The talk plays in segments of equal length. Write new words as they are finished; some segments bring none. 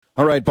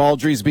All right,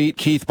 Baldrey's Beat,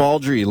 Keith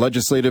Baldrey,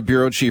 Legislative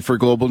Bureau Chief for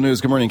Global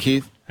News. Good morning,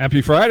 Keith. Happy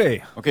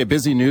Friday. Okay,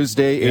 busy news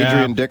day.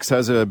 Adrian Dix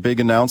has a big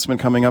announcement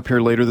coming up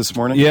here later this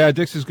morning. Yeah,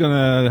 Dix is going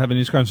to have a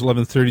news conference at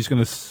 11:30. He's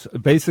going to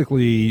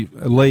basically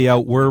lay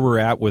out where we're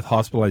at with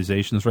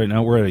hospitalizations right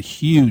now. We're at a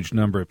huge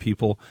number of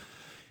people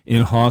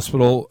in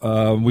hospital.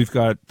 We've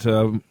got,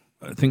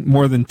 I think,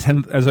 more than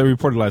 10, as I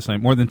reported last night,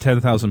 more than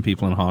 10,000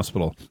 people in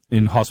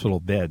hospital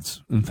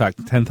beds. In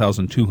fact,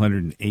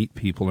 10,208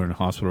 people are in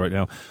hospital right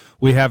now.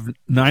 We have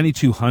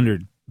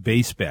 9,200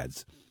 base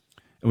beds,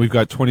 and we've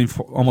got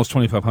almost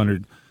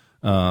 2,500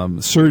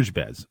 surge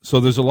beds. So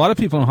there's a lot of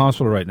people in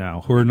hospital right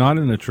now who are not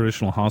in a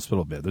traditional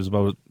hospital bed. There's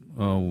about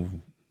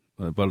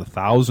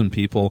 1,000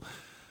 people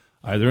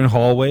either in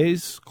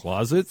hallways,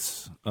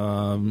 closets,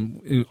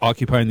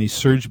 occupying these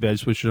surge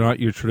beds, which are not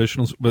your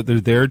traditionals, but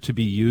they're there to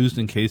be used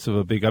in case of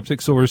a big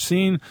uptick. So we're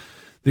seeing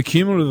the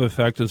cumulative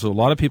effect is a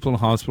lot of people in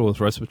hospital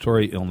with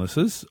respiratory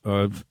illnesses.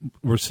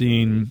 We're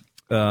seeing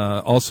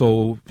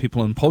also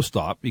people in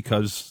post-op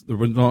because there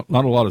were not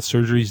a lot of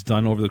surgeries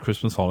done over the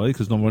Christmas holiday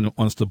because no one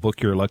wants to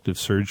book your elective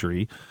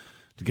surgery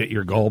to get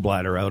your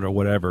gallbladder out or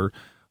whatever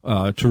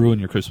to ruin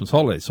your Christmas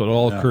holiday. So it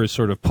all occurs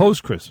sort of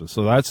post-Christmas.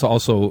 So that's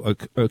also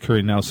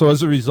occurring now. So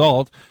as a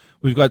result,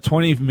 we've got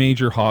 20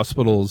 major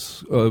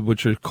hospitals,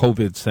 which are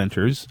COVID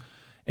centers,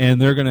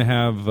 and they're going to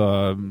have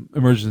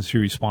emergency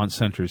response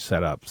centers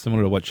set up,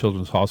 similar to what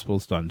Children's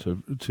Hospital's done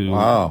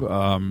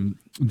to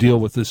deal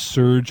with this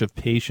surge of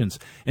patients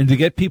and to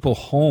get people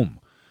home.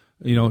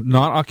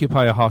 Not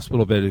occupy a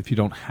hospital bed if you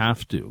don't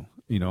have to.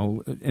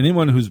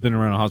 Anyone who's been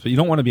around a hospital, you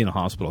don't want to be in a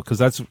hospital because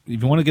if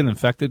you want to get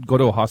infected, go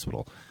to a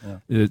hospital. Yeah.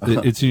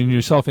 It's in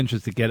your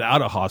self-interest to get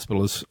out of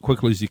hospital as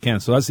quickly as you can.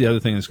 So that's the other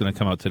thing that's going to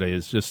come out today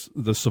is just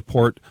the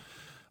support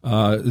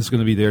is going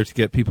to be there to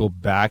get people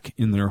back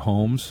in their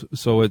homes.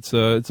 So it's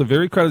a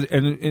very crowded,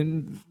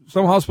 and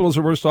some hospitals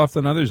are worse off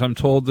than others. I'm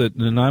told that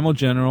Nanaimo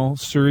General,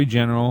 Surrey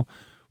General,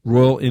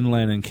 Royal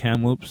Inland, and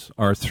Kamloops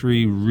are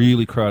three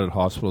really crowded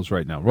hospitals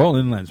right now. Royal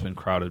Inland's been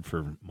crowded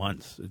for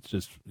months. It's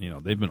just,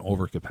 they've been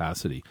over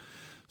capacity.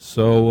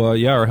 So,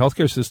 our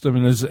healthcare system,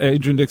 and as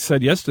Adrian Dix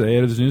said yesterday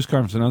at his news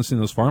conference announcing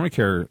those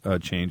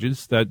pharmacare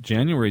changes, that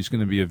January is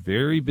going to be a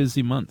very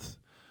busy month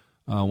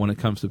when it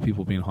comes to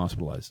people being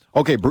hospitalized.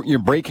 Okay, you're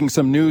breaking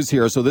some news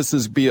here. So this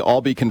is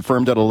all be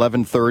confirmed at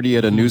 11:30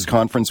 at a news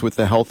conference with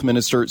the health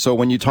minister. So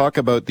when you talk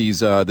about these,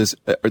 they're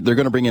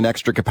going to bring in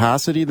extra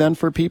capacity then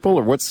for people,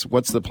 or what's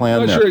the plan?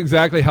 I'm not sure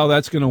exactly how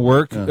that's going to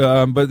work,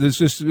 but there's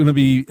just going to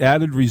be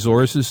added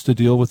resources to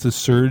deal with the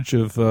surge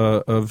of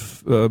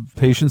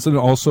patients, and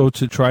also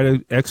to try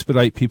to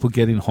expedite people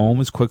getting home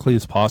as quickly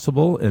as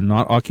possible and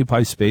not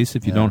occupy space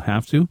if you don't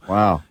have to.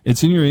 Wow,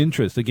 it's in your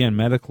interest, again,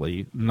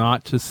 medically,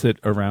 not to sit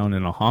around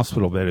in a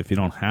hospital bed if you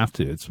don't have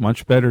to. It's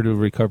much better to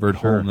recover at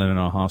home than in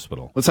a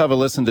hospital. Let's have a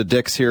listen to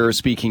Dix here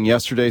speaking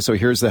yesterday. So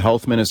here's the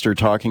health minister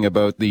talking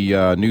about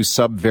the new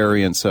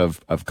subvariants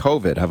of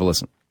COVID. Have a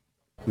listen.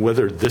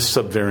 Whether this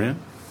subvariant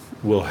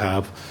will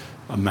have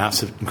a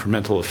massive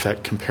incremental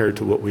effect compared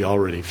to what we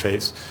already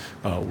face,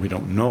 we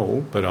don't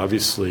know, but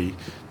obviously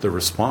the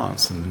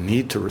response and the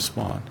need to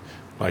respond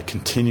by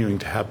continuing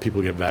to have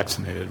people get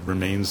vaccinated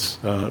remains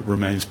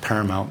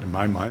paramount in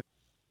my mind.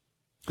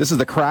 This is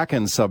the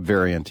Kraken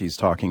subvariant he's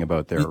talking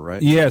about there,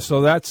 right? Yeah,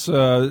 so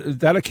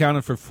that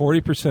accounted for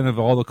 40% of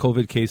all the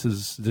COVID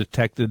cases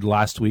detected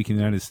last week in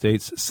the United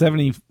States.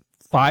 75%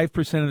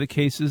 of the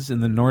cases in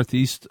the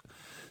northeast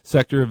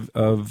sector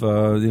of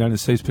the United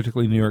States,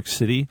 particularly New York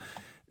City.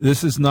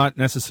 This is not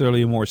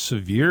necessarily a more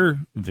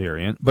severe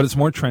variant, but it's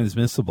more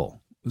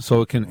transmissible,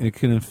 so it can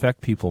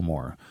infect people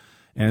more.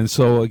 And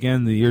so,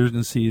 again, the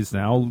urgency is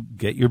now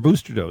get your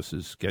booster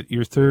doses, get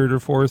your third or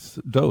fourth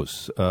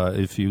dose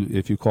if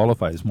you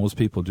qualify, as most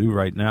people do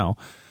right now,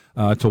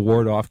 to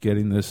ward off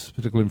getting this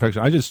particular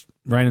infection. I just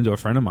ran into a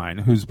friend of mine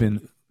who's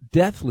been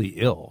deathly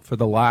ill for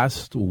the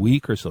last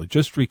week or so,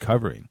 just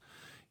recovering.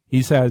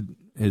 He's had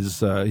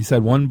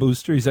one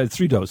booster, he's had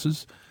 3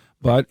 doses,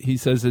 but he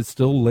says it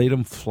still laid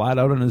him flat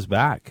out on his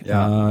back.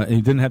 Yeah.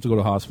 He didn't have to go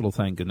to hospital,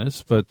 thank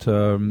goodness. But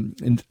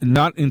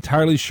not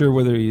entirely sure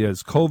whether he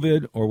has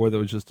COVID or whether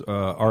it was just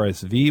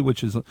RSV,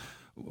 which is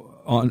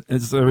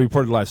as I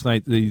reported last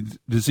night, the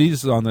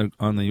disease is on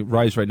the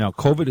rise right now.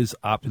 COVID is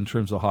up in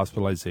terms of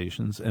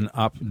hospitalizations and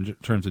up in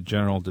terms of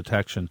general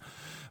detection.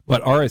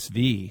 But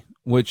RSV,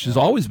 which has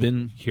always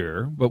been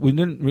here, but we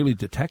didn't really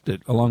detect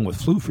it along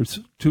with flu for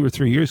 2 or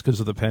 3 years because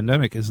of the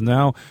pandemic,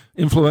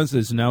 influenza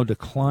is now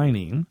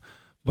declining,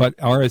 but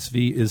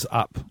RSV is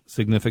up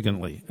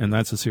significantly, and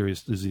that's a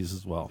serious disease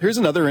as well. Here's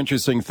another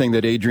interesting thing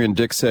that Adrian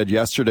Dix said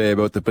yesterday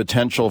about the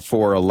potential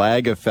for a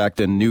lag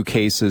effect in new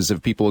cases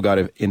if people got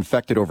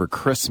infected over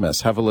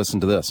Christmas. Have a listen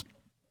to this.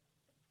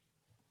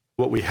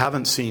 What we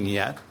haven't seen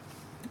yet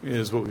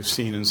is what we've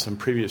seen in some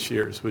previous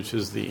years, which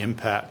is the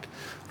impact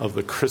of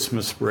the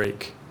Christmas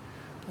break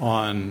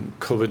on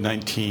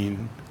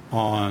COVID-19,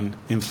 on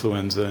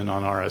influenza, and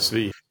on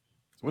RSV.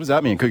 What does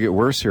that mean? It could get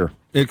worse here.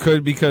 It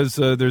could, because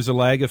there's a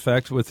lag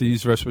effect with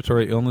these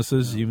respiratory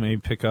illnesses. You may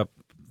pick up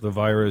the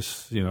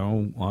virus,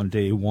 on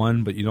day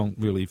one, but you don't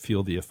really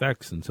feel the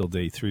effects until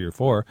day 3 or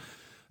 4.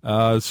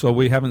 So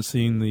we haven't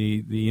seen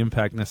the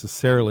impact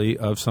necessarily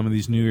of some of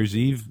these New Year's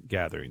Eve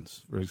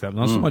gatherings, for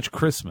example. Not so much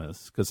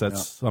Christmas, because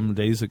that's some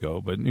days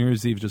ago, but New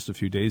Year's Eve just a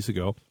few days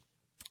ago.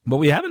 But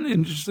we haven't,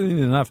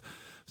 interestingly enough,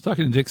 I was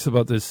talking to Dix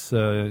about this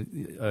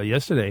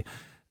yesterday.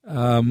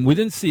 We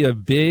didn't see a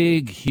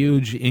big,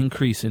 huge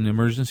increase in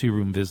emergency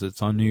room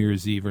visits on New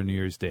Year's Eve or New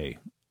Year's Day,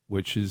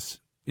 which is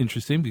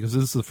interesting because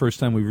this is the first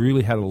time we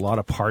really had a lot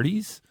of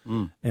parties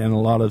and a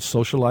lot of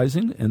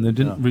socializing, and that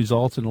didn't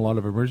result in a lot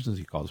of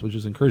emergency calls, which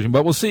is encouraging.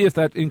 But we'll see if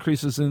that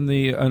increases in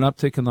an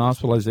uptick in the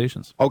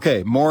hospitalizations.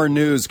 Okay, more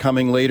news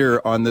coming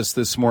later on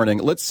this morning.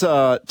 Let's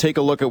take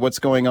a look at what's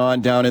going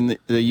on down in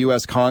the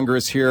U.S.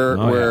 Congress here,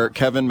 where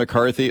Kevin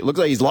McCarthy, it looks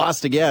like he's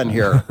lost again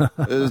here.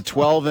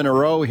 12 in a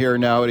row here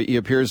now. He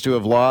appears to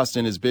have lost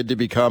in his bid to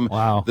become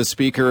the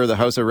Speaker of the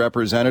House of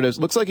Representatives.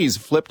 Looks like he's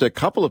flipped a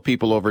couple of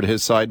people over to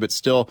his side, but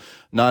still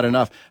not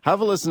enough. Have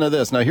a listen to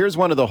this. Now, here's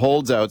one of the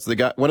holdouts.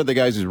 One of the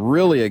guys who's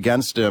really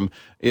against him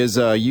is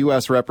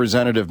U.S.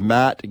 Representative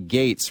Matt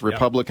Gaetz,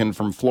 Republican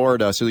from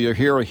Florida. So you'll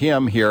hear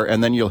him here,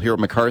 and then you'll hear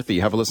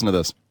McCarthy. Have a listen to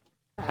this.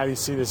 How do you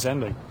see this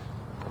ending?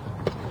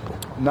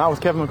 Not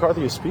with Kevin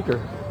McCarthy as Speaker.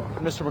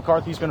 Mr.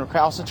 McCarthy's been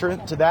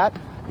recalcitrant to that.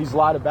 He's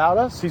lied about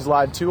us. He's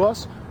lied to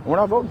us. And we're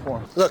not voting for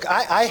him. Look,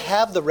 I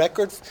have the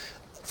record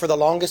for the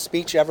longest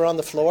speech ever on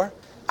the floor.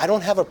 I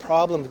don't have a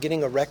problem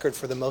getting a record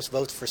for the most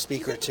votes for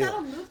Speaker, too.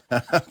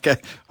 Okay.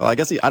 Well, I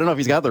guess I don't know if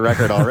he's got the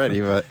record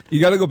already, but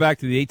you got to go back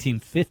to the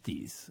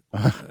 1850s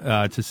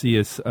to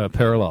see a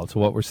parallel to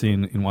what we're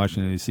seeing in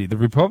Washington, D.C. The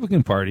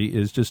Republican Party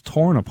is just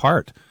torn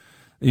apart.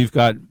 You've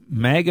got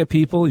MAGA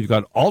people, you've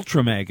got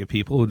ultra MAGA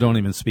people who don't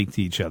even speak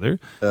to each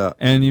other,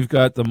 and you've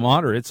got the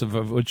moderates,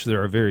 of which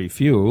there are very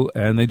few,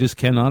 and they just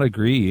cannot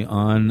agree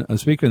on a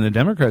speaker. And the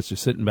Democrats are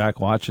sitting back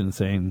watching,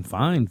 saying,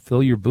 fine,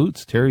 fill your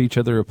boots, tear each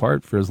other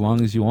apart for as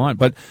long as you want.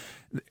 But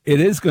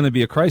it is going to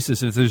be a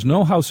crisis. If there's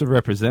no House of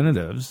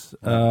Representatives,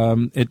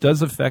 it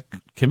does affect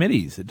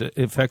committees. It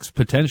affects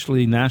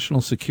potentially national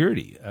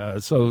security.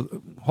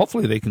 So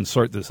hopefully they can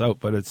sort this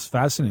out, but it's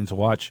fascinating to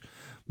watch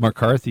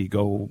McCarthy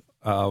go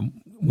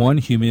one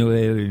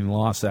humiliating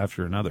loss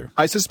after another.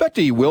 I suspect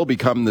he will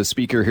become the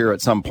Speaker here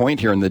at some point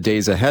here in the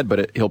days ahead,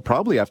 but he'll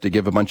probably have to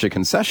give a bunch of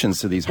concessions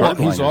to these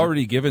hardliners. He's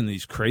already given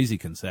these crazy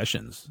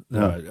concessions.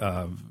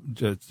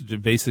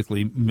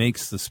 Basically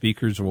makes the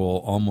Speaker's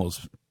role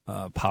almost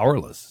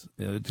powerless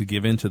to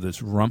give in to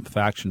this rump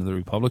faction of the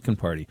Republican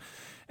Party.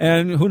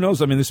 And who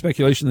knows? I mean, the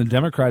speculation the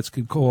Democrats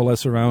could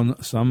coalesce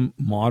around some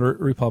moderate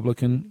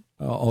Republican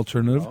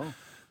alternative.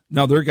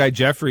 Now, their guy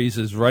Jeffries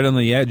is right on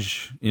the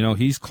edge.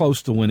 He's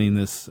close to winning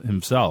this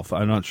himself.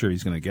 I'm not sure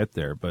he's going to get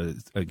there, but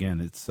again,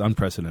 it's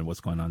unprecedented what's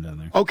going on down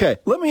there. Okay,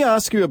 let me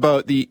ask you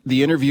about the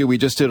interview we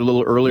just did a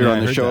little earlier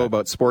on the show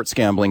about sports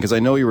gambling, because I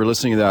know you were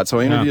listening to that. So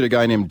I interviewed a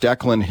guy named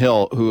Declan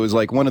Hill, who is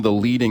like one of the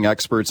leading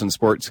experts in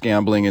sports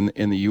gambling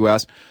in the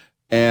U.S.,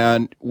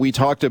 and we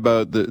talked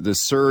about the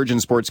surge in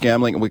sports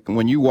gambling.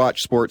 When you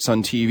watch sports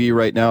on TV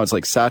right now, it's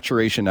like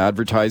saturation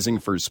advertising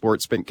for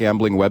sports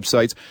gambling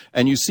websites.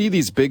 And you see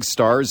these big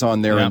stars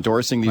on there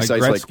endorsing these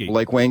sites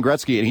like Wayne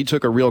Gretzky. And he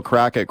took a real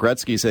crack at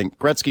Gretzky, saying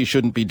Gretzky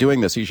shouldn't be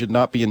doing this. He should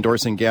not be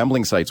endorsing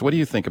gambling sites. What do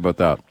you think about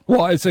that?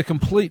 Well, it's a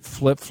complete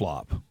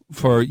flip-flop.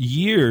 For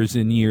years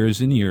and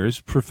years and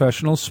years,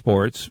 professional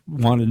sports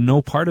wanted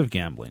no part of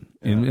gambling.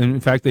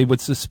 In fact, they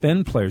would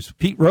suspend players.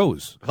 Pete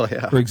Rose,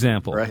 for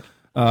example. Right.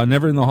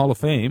 Never in the Hall of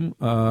Fame,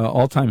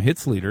 all-time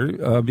hits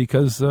leader,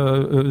 because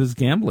of his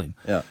gambling.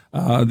 The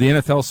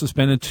NFL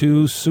suspended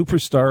 2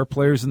 superstar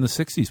players in the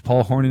 60s,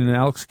 Paul Hornung and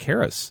Alex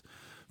Karras,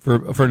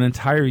 for an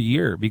entire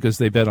year because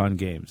they bet on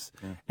games.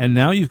 And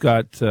now you've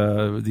got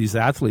these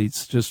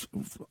athletes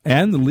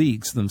and the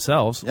leagues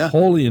themselves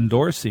wholly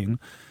endorsing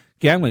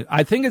gambling.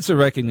 I think it's a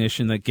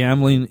recognition that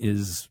gambling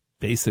is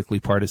basically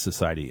part of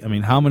society. I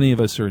mean, how many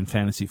of us are in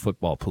fantasy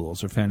football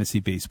pools or fantasy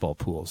baseball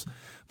pools?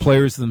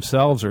 Players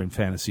themselves are in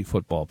fantasy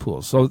football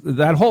pools. So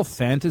that whole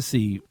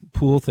fantasy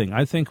pool thing,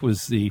 I think,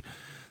 was the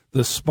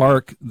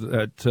spark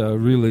that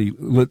really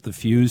lit the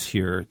fuse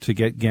here to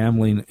get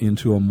gambling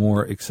into a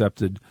more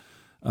accepted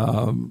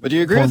but do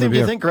you agree with him? Do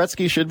you think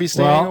Gretzky should be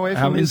staying away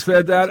from these? Having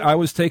said that, I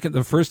was taken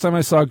the first time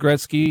I saw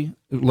Gretzky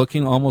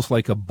looking almost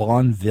like a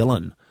Bond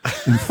villain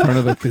in front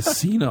of a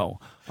casino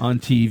on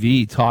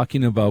TV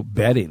talking about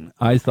betting.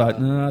 I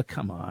thought, nah,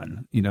 come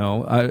on.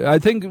 I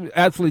think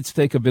athletes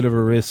take a bit of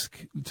a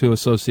risk to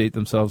associate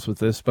themselves with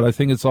this, but I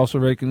think it's also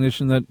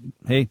recognition that,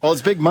 hey, well,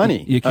 it's big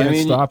money. You can't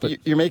stop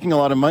it. You're making a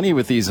lot of money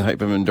with these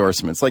type of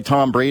endorsements, like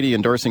Tom Brady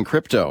endorsing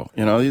crypto.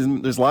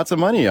 There's lots of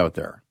money out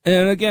there.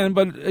 And again,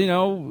 but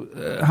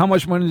how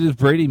much money does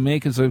Brady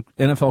make as an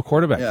NFL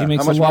quarterback? He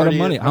makes a lot of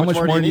money. How much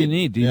more do you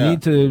need? Do you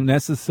need to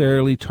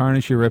necessarily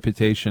tarnish your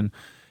reputation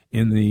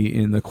in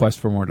the quest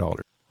for more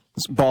dollars?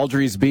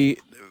 Baldrey's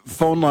Beat.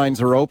 Phone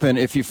lines are open.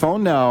 If you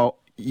phone now,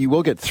 you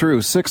will get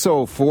through.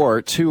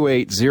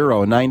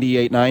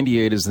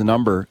 604-280-9898 is the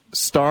number.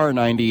 Star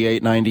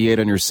 9898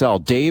 on your cell.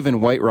 Dave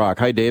in White Rock.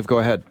 Hi, Dave. Go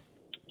ahead.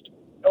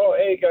 Oh,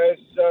 hey, guys.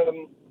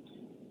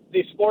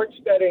 the sports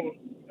betting,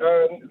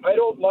 I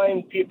don't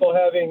mind people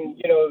having,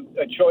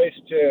 a choice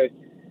to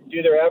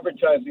do their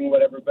advertising,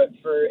 whatever, but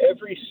for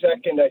every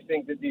second I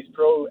think that these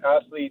pro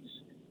athletes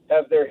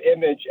have their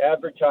image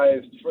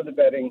advertised for the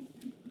betting,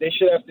 they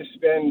should have to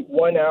spend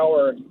 1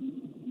 hour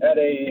at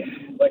a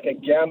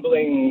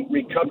gambling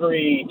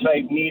recovery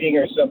type meeting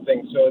or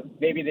something. So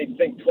maybe they'd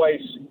think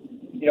twice,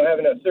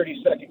 having a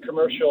 30-second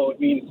commercial would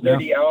mean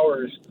 30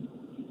 hours.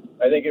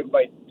 I think it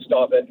might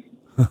stop it.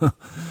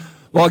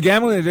 Well,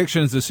 gambling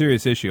addiction is a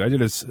serious issue. I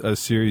did a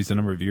series a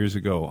number of years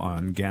ago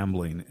on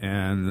gambling,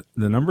 and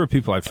the number of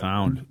people I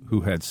found who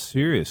had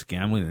serious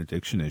gambling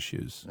addiction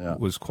issues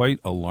was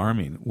quite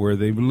alarming, where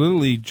they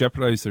literally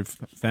jeopardized their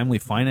family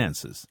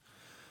finances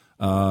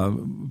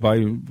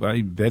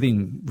by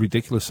betting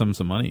ridiculous sums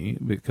of money,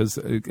 because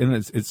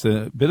it's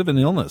a bit of an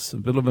illness, a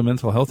bit of a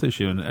mental health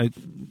issue.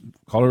 And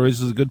Caller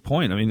raises a good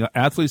point. I mean,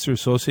 athletes are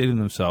associating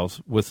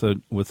themselves with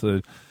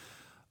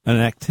an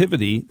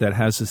activity that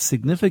has a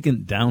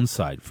significant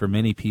downside for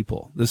many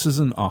people. This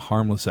isn't a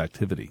harmless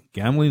activity.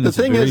 Gambling is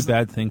a very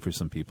bad thing for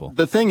some people.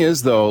 The thing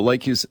is, though,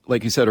 like you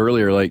said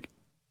earlier,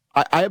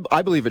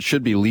 I believe it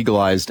should be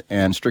legalized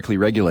and strictly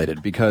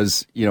regulated,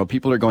 because,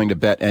 people are going to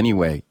bet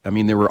anyway. I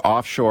mean, there were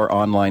offshore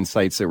online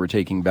sites that were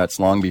taking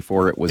bets long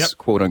before it was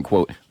quote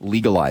unquote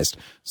legalized.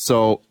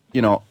 So,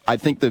 I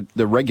think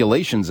the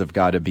regulations have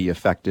got to be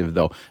effective,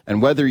 though.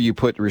 And whether you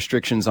put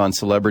restrictions on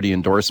celebrity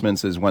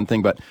endorsements is one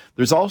thing, but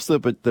there's also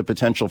the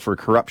potential for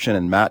corruption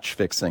and match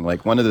fixing.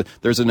 Like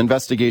there's an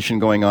investigation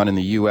going on in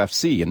the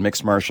UFC and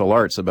mixed martial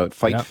arts about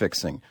fight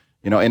fixing.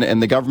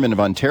 And the government of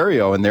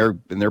Ontario and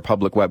their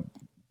public web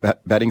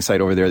betting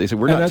site over there, they said,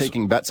 we're not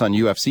taking bets on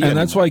UFC and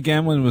anymore. That's why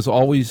gambling was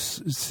always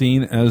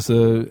seen as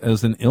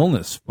an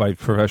illness by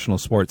professional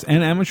sports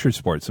and amateur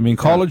sports. I mean,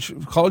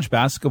 college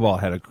basketball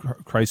had a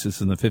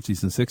crisis in the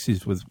 50s and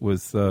 60s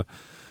with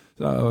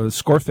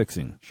score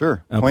fixing.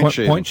 Sure.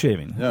 Point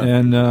shaving. Yeah.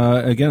 And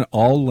again,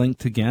 all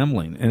linked to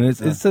gambling. And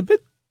it's a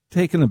bit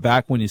taken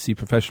aback when you see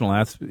professional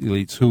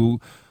athletes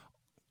who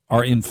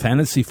are in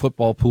fantasy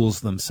football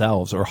pools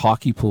themselves or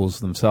hockey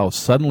pools themselves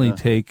suddenly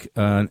take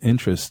an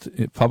interest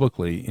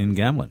publicly in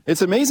gambling.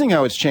 It's amazing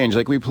how it's changed.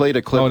 Like, we played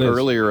a clip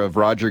earlier of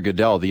Roger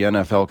Goodell, the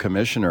NFL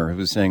commissioner, who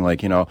was saying,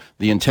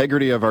 the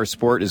integrity of our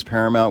sport is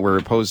paramount. We're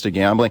opposed to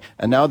gambling.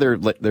 And now they're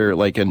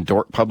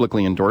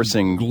publicly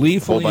endorsing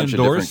gleefully a whole bunch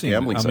endorsing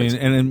of different gambling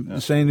sites.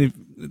 And saying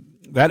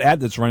that ad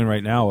that's running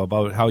right now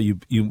about how you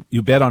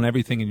bet on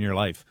everything in your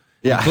life.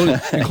 Yeah.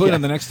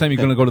 Including the next time you're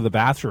going to go to the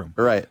bathroom.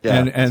 Right.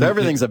 Yeah. And so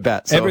everything's a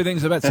bet. So.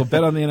 Everything's a bet. So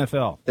bet on the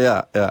NFL.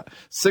 Yeah.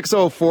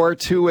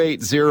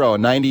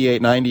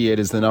 604-280-9898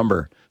 is the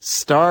number.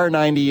 Star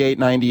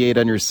 9898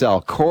 on your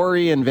cell.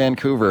 Corey in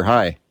Vancouver.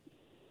 Hi.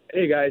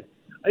 Hey, guys.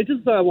 I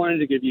just wanted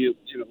to give you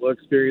a little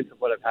experience of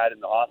what I've had in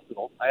the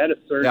hospital. I had a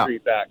surgery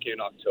back in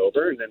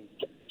October, and then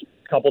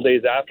a couple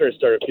days after I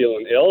started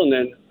feeling ill, and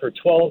then for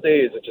 12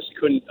 days I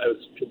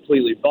was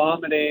completely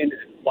vomiting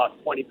and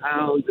lost 20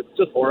 pounds. It was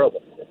just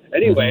horrible.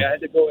 Anyway, I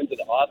had to go into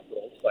the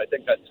hospital, so I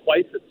think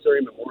twice at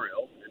Surrey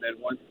Memorial, and then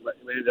once we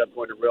ended up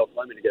going to Royal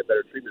Fleming to get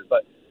better treatment.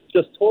 But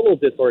just total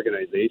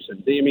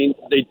disorganization. They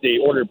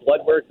ordered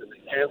blood work, and they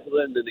canceled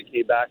it, and then they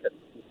came back and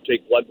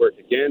take blood work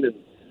again, and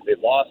they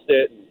lost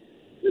it.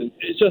 And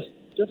it's just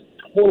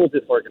total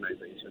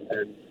disorganization.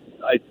 And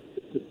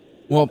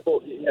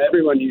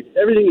everything you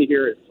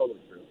hear is totally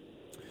true.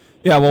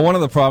 Yeah, well, one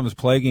of the problems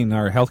plaguing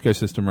our healthcare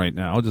system right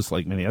now, just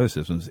like many other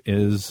systems,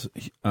 is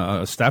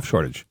a staff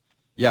shortage.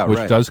 Yeah,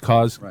 which does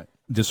cause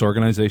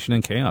disorganization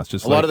and chaos.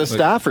 Just a lot of the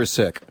staff are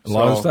sick. A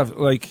lot of staff,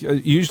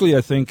 usually,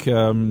 I think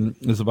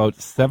there's about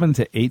 7,000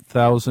 to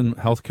 8,000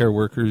 healthcare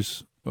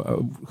workers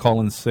call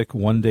in sick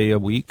one day a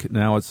week.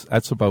 Now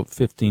that's about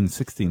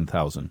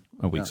 16,000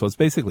 a week. So it's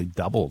basically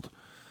doubled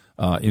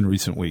in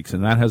recent weeks,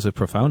 and that has a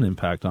profound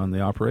impact on the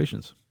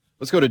operations.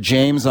 Let's go to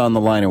James on the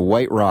line in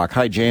White Rock.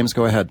 Hi, James.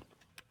 Go ahead.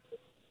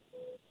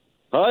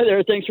 Hi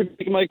there. Thanks for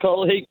taking my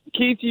call. Hey,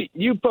 Keith,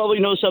 you probably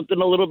know something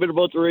a little bit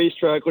about the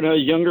racetrack. When I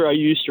was younger, I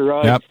used to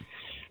ride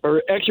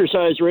or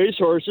exercise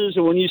racehorses,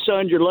 and when you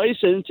signed your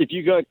license, if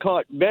you got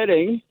caught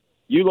betting,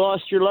 you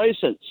lost your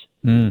license.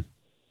 And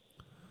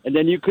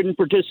then you couldn't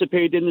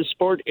participate in the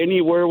sport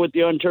anywhere with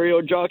the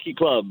Ontario Jockey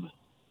Club.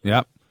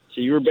 Yep.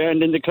 So you were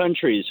banned in the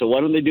country. So why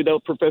don't they do that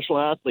with professional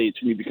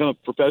athletes? When you become a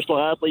professional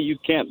athlete, you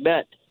can't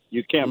bet.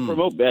 You can't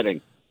promote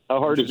betting. How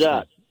hard is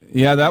that?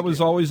 Yeah, that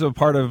was always a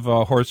part of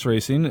horse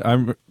racing.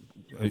 I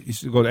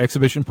used to go to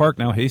Exhibition Park,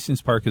 now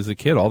Hastings Park, as a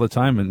kid all the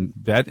time and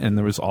bet. And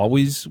there was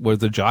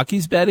the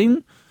jockeys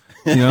betting?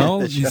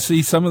 You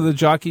see some of the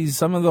jockeys,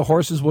 some of the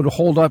horses would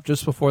hold up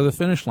just before the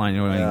finish line.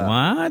 You're like,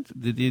 what?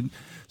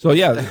 So,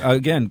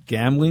 again,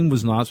 gambling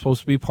was not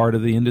supposed to be part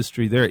of the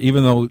industry there,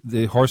 even though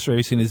the horse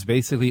racing is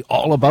basically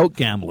all about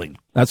gambling.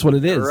 That's what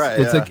it is. Right,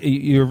 it's like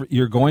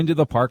you're going to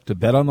the park to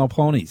bet on the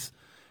ponies.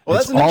 Well,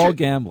 it's all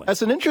gambling.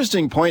 That's an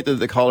interesting point that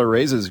the caller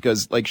raises,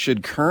 because like,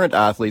 should current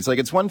athletes, like,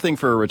 it's one thing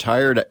for a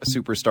retired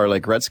superstar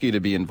like Gretzky to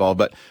be involved,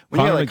 but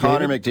when you get like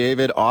Connor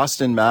McDavid,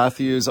 Austin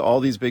Matthews,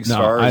 all these big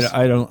stars.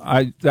 I don't.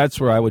 That's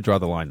where I would draw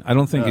the line. I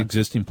don't think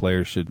existing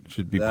players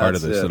should be part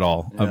of this at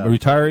all. Yeah.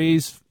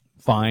 Retirees,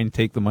 fine,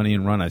 take the money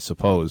and run, I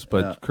suppose,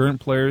 but current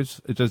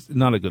players, it's just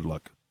not a good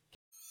look.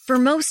 For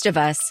most of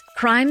us,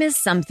 crime is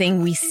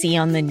something we see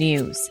on the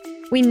news.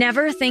 We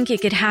never think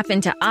it could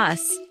happen to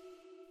us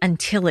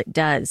until it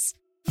does.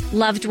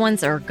 Loved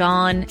ones are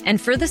gone,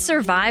 and for the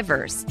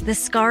survivors, the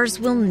scars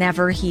will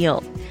never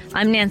heal.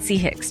 I'm Nancy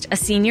Hixt, a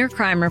senior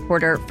crime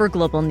reporter for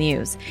Global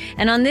News.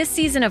 And on this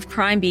season of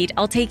Crime Beat,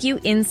 I'll take you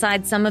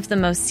inside some of the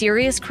most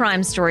serious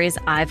crime stories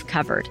I've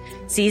covered.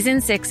 Season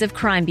 6 of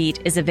Crime Beat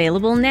is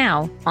available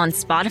now on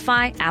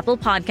Spotify, Apple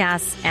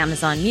Podcasts,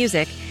 Amazon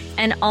Music,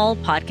 and all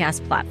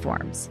podcast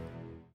platforms.